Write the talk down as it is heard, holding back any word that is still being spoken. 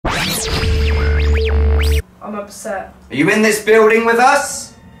I'm upset. Are you in this building with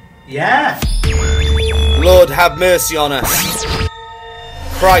us? Yeah. Lord, have mercy on us.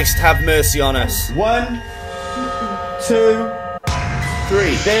 Christ, have mercy on us. 1, 2,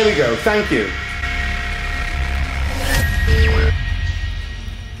 3. There we go. Thank you.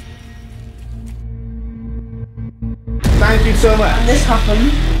 Thank you so much. And this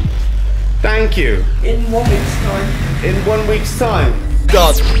happened Thank you. in 1 week's time. In 1 week's time.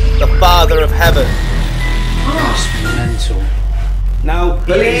 God, the Father of heaven. That's mental. Now,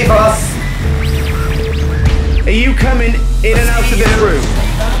 Believe us. are you coming in and out of this room?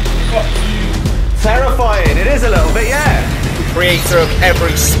 Terrifying. It is a little bit, yeah. Creator of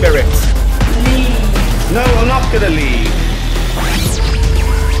every spirit. Leave. No, I'm not gonna leave.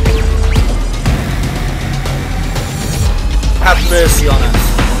 Have mercy on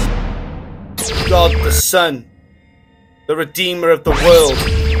us. God the Son, the Redeemer of the world,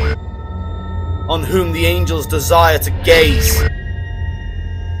 on whom the angels desire to gaze.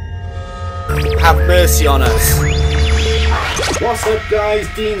 Have mercy on us. What's up guys,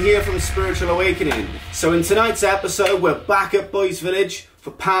 Dean here from Spiritual Awakening. So in tonight's episode we're back at Boys Village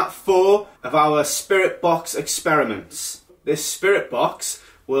for part 4 of our spirit box experiments. This spirit box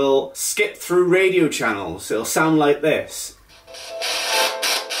will skip through radio channels. It'll sound like this.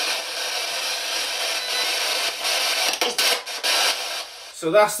 So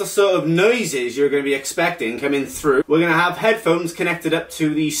that's the sort of noises you're going to be expecting coming through. We're going to have headphones connected up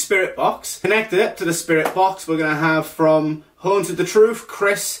to the spirit box. Connected up to the spirit box we're going to have from HauntedTheTruth,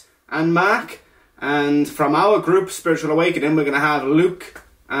 Chris and Mark. And from our group, Spiritual Awakening, we're going to have Luke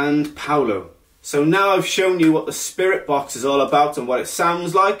and Paolo. So now I've shown you what the spirit box is all about and what it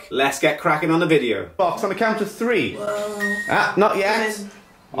sounds like, let's get cracking on the video. Box on the count of 3. Whoa. Not yet.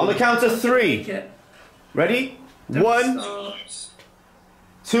 On the count of 3. Ready? 1.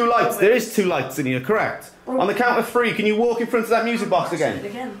 2 lights. There is 2 lights in here, correct? On the count of 3, can you walk in front of that music box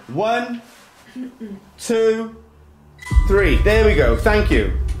again? 1, 2, 3. There we go. Thank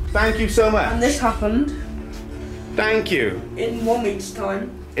you. Thank you so much. And this happened Thank you. in 1 week's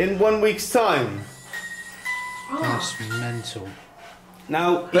time. In 1 week's time. That's mental.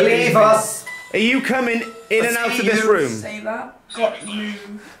 Now, Believe us. are you coming in and out of this room? Say that. Got you.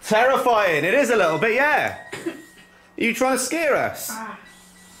 Terrifying. It is a little bit, yeah. Are you trying to scare us?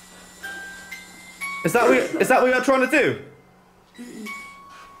 Is that what you're trying to do?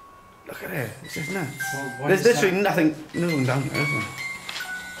 Look at it. It's just nuts. Well, There's literally nothing. No one down there, is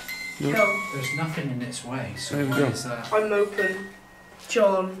there? Go. There's nothing in its way, so There we why go. is that? I'm open.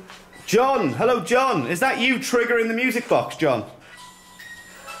 John. John. Hello, John. Is that you triggering the music box, John?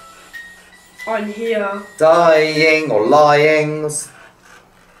 I'm here. Dying or lying.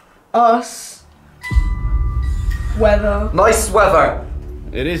 Us. Weather. Nice weather.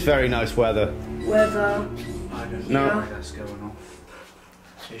 It is very nice weather. Weather. I don't No. know why that's going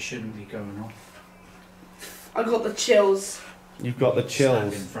off. It shouldn't be going off. I got the chills. You've got the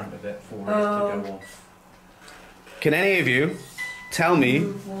Stand chills. in front of it for it to go off. Can any of you tell me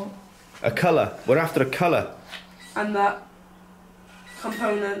What? a colour? We're after a colour. And that.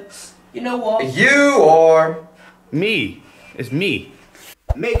 Components. You know what? You or Me. It's me.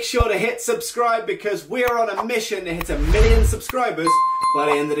 Make sure to hit subscribe because we're on a mission to hit 1 million subscribers by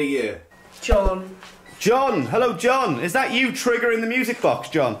the end of the year. John. John. Hello, John. Is that you triggering the music box,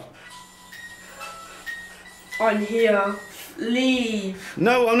 John? I'm here. Leave.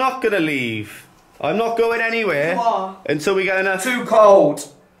 No, I'm not going to leave. I'm not going anywhere You are. until we get enough. too cold.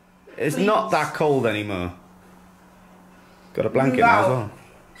 It's Please. not that cold anymore. Got a blanket now as well.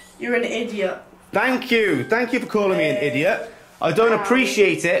 You're an idiot. Thank you. Thank you for calling me an idiot. I don't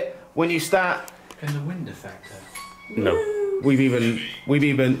appreciate it when you start. Can the wind affect it? No. We've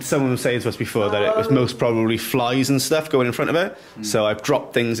even someone was saying to us before that it was most probably flies and stuff going in front of it. So I've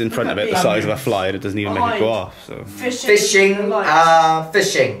dropped things in front of it the size of a fly and it doesn't even make it go off. So Fishing.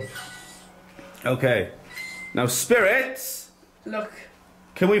 Fishing. okay. Now spirits, Look.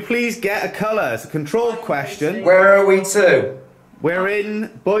 can we please get a colour? It's a controlled question. Where are we to? We're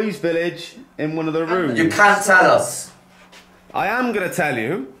in Boys Village in one of the rooms. You can't tell us. I am going to tell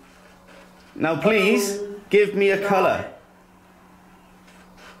you. Now please give me a colour.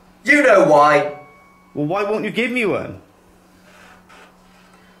 You know why. Well, why won't you give me one?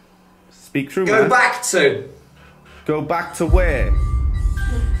 Speak through, Go man. back to. Go back to where?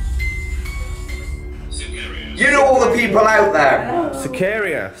 You know all the people out there.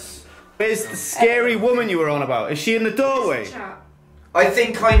 Sicarius. Where's the scary woman you were on about? Is she in the doorway? Chat. I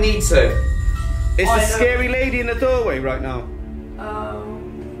think I need to. Is I the know. scary lady in the doorway right now?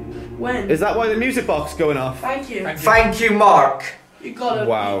 When? Is that why the music box is going off? Thank you. Thank you, Mark. You gotta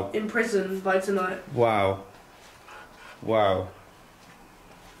Wow. be in prison by tonight. Wow. Wow.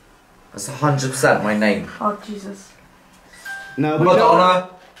 That's 100% my name. Oh, Jesus. No, Madonna.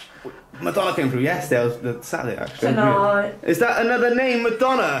 Madonna came through yesterday, the Saturday actually. Tonight. Is that another name,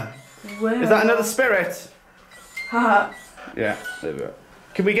 Madonna? Where? Is that another spirit? Haha. Yeah, there we go.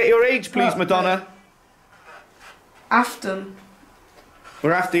 Can we get your age, please, Madonna? Afton.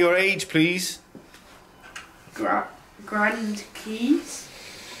 We're after your age, please. Grand Keys.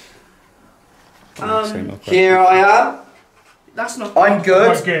 Here I am. That's not. I'm good.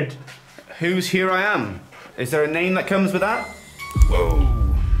 Quite good. Who's Here I Am? Is there a name that comes with that? Whoa.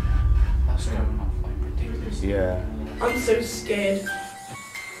 That's going off like ridiculous. Yeah. I'm so scared.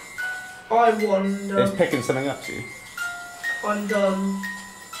 I wonder. It's picking something up to you. I'm done.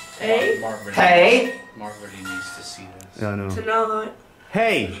 Hey? Hey. Mark really needs to see this. Yeah, I know. Tonight.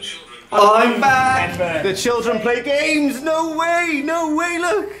 Hey! I'm back. The children play games! No way! No way,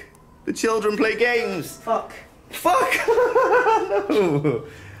 look! The children play games! Fuck. Fuck! No!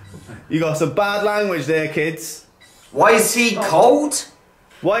 You got some bad language there, kids. Why is he cold?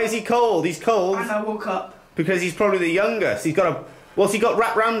 Why is he cold? He's cold And I woke up. because he's probably the youngest. He's got a... What's he got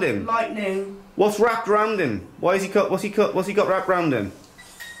wrapped round him? Lightning. What's wrapped round him? Why is he cut? What's he got wrapped round him?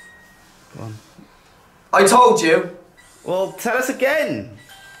 Go on. I told you. Well, tell us again.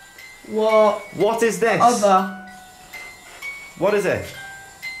 What? What is this? Other. What is it?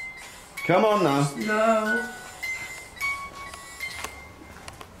 Come on now. No.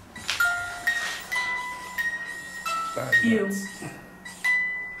 You.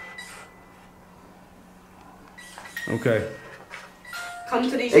 Okay. Come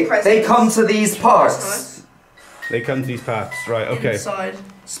to these They presents. come to these parts. They come to these parts. Right, okay. Inside.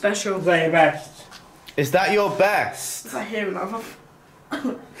 Special. Very best. Is that your best? Is that here another?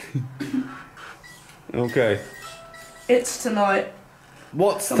 Okay. It's tonight.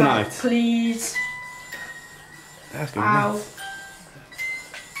 What's Come tonight? on, please. That's good. Ow.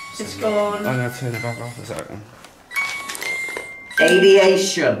 It's gone. I'm gonna turn it back off a second.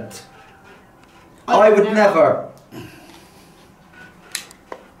 Aviation. I would never.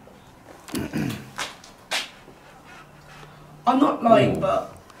 I'm not lying,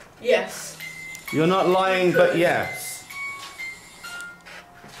 but yes. You're not lying, but yes.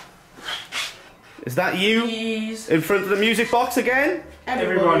 Is that you? Please. In front of the music box again?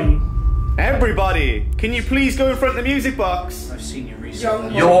 Everybody. Everybody, can you please go in front of the music box? I've seen you Young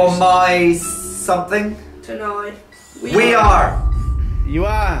recently. You're my something. Tonight. We are. You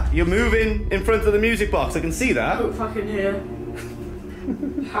are. You're moving in front of the music box. I can see that. Don't fucking hear.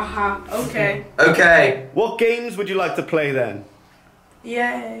 Haha. Okay. Okay. What games would you like to play then?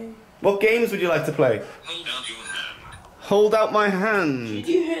 Yay. What games would you like to play? Hold out your hand. Hold out my hand. Did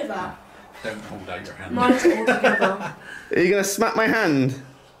you hear that? Don't hold out your hand. Mine's all together. Are you gonna smack my hand?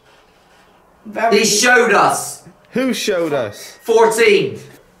 Very. He showed us. Who showed us? 14.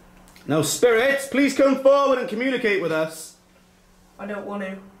 Now, spirits, please come forward and communicate with us. I don't want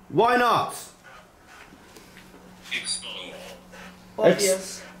to. Why not? Explore.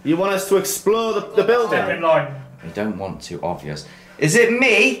 Obvious. You want us to explore the Step building? in line. I don't want to, obvious. Is it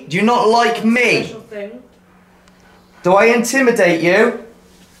me? Do you not like me? Special thing. Do I intimidate you?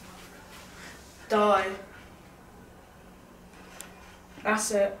 Die.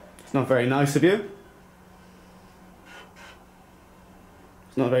 That's it. It's not very nice of you.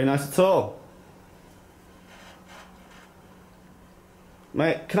 It's not very nice at all.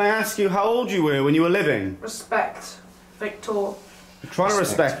 Mate, can I ask you how old you were when you were living? Respect. Victor. I'm trying to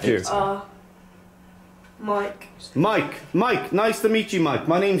respect you. Mike. Mike, nice to meet you, Mike.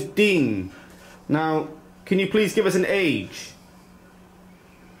 My name's Dean. Now, can you please give us an age?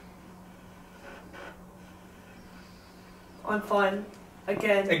 I'm fine.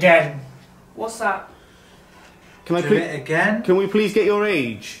 Again. Again. What's that? Can I Do please? it again. Can we please get your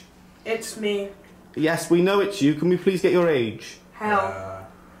age? It's me. Yes, we know it's you. Can we please get your age? Hell.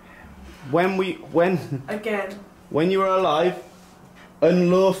 When Again. you were alive,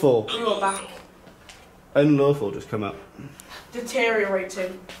 unlawful. You are back. Unlawful just come up.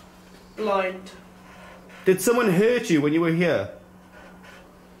 Deteriorating. Blind. Did someone hurt you when you were here?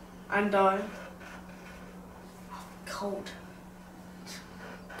 And die. Cold.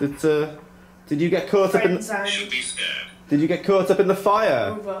 Did you get caught up in? Friends and Should be scared. Did you get caught up in the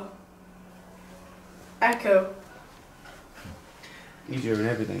fire? over. Echo. Easier and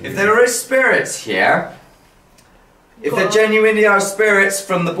everything. If there are spirits here, if there genuinely are spirits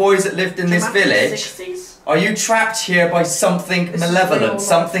from the boys that lived in this Dramatic village, 60s. are you trapped here by something This is real malevolent, life.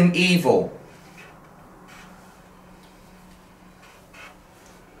 something evil?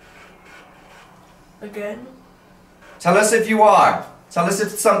 Again. Tell us if you are. Tell us if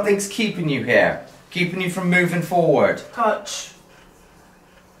something's keeping you here. Keeping you from moving forward. Touch.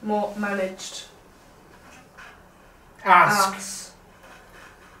 More managed. Ask. Ass.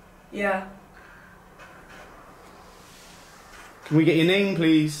 Yeah. Can we get your name,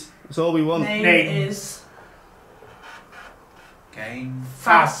 please? That's all we want. Name is Game.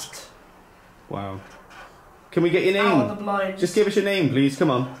 fast. Wow. Can we get your Out of name? the blind. Just give us your name, please. Come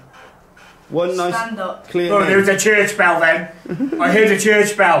on. One nice, Stand up. clear Oh, name. there was a church bell then. I heard a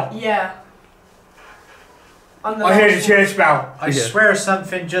church bell. Yeah. I'm the I heard a last one. church bell. I Yeah. swear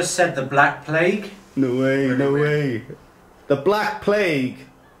something just said the Black Plague. No way, no way. The Black Plague.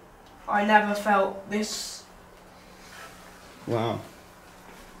 I never felt this. Wow.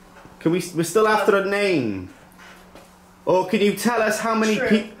 We're still after a name. Or can you tell us how many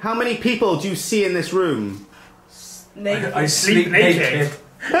True. how many people do you see in this room? Naked. I sleep naked.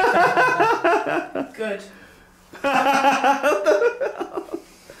 Good.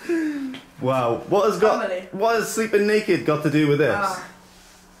 Wow. Family. What has sleeping naked got to do with this? Ah.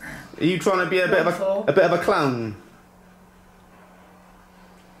 Are you trying to be a bit of Wonderful. a bit of a clown?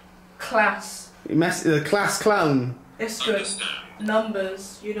 Class. The class clown. It's good.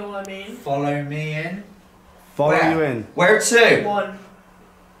 Numbers. You know what I mean? Follow me in. Follow Where? you in. Where to? 1.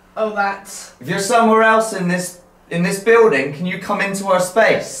 Oh, that's. If you're somewhere else in this building, can you come into our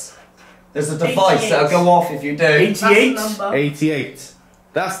space? There's a device 88. that'll go off if you do. That's the 88. number. 88.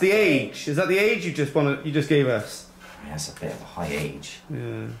 That's the age. Is that the age you just gave us? Yeah, that's a bit of a high age.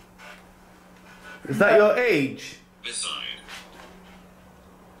 Yeah. Is that your age?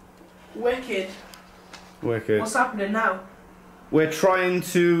 Wicked. Wicked. What's happening now? We're trying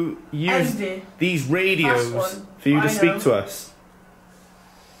to use Envy. these radios That's one. for you to I speak know. to us.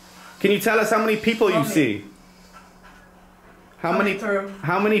 Can you tell us how many people you Mommy. see? How Coming many? through.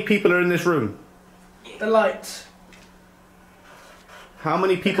 How many people are in this room? The light. How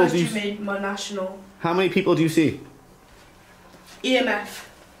many people Because do you you? made my national. How many people do you see? EMF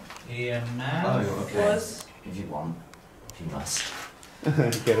Here now. Oh, okay. was If you want. If you must.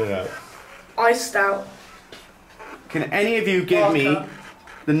 Get it out. iced out. Can any of you give me Vodka.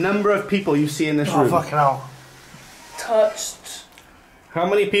 the number of people you see in this room? hell. Touched. How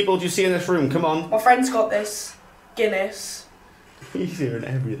many people do you see in this room? Come on. My friend's got this. Guinness. He's hearing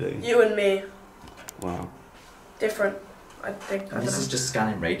everything. You and me. Wow. Different. I think. I don't This know. is just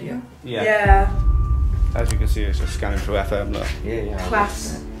scanning radio. Yeah. As you can see, it's just scanning through FM. Look. Yeah.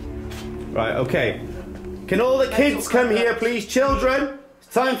 Class. Right. Okay. Can all the kids come here, please, children?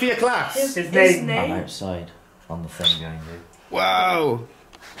 It's time for your class. His name. name. outside on the thing going to. Wow.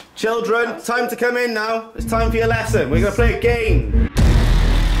 Children, time to come in now. It's time for your lesson. We're going to play a game.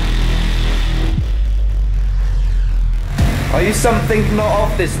 Are you something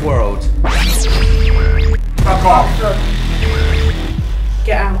not of this world? Fuck off.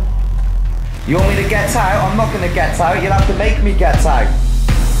 Get out. You want me to get out? I'm not going to get out. You'll have to make me get out.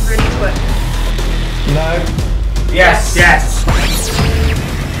 Really quick. No. Yes, yes.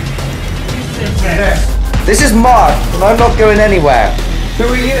 This is Mark, and I'm not going anywhere. Who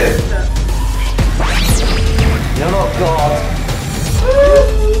are you? You're not God.